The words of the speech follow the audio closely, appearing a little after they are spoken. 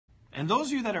And those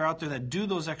of you that are out there that do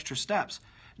those extra steps,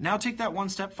 now take that one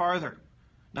step farther.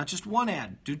 Not just one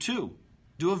ad, do two.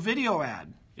 Do a video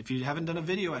ad. If you haven't done a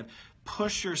video ad,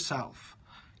 push yourself.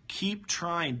 Keep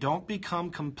trying. Don't become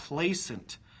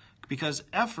complacent, because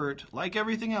effort, like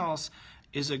everything else,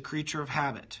 is a creature of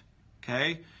habit.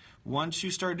 Okay? Once you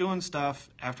start doing stuff,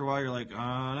 after a while you're like,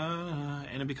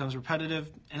 and it becomes repetitive,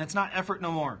 and it's not effort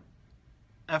no more.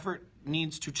 Effort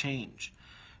needs to change.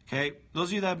 Okay? Those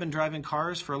of you that have been driving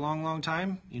cars for a long, long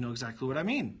time, you know exactly what I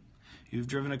mean. You've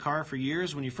driven a car for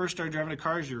years. When you first started driving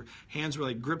cars, your hands were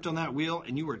like gripped on that wheel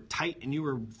and you were tight and you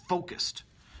were focused.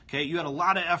 Okay? You had a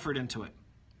lot of effort into it.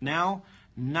 Now,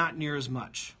 not near as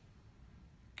much.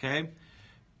 Okay?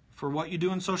 For what you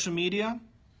do in social media,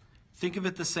 think of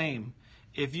it the same.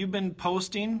 If you've been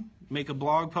posting, make a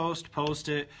blog post, post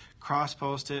it,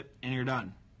 cross-post it, and you're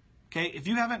done. Okay? If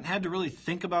you haven't had to really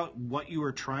think about what you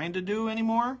are trying to do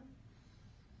anymore,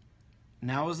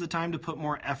 now is the time to put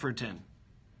more effort in,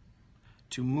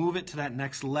 to move it to that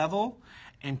next level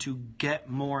and to get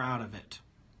more out of it.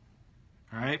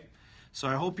 All right? So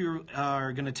I hope you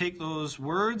are going to take those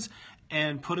words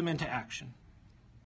and put them into action.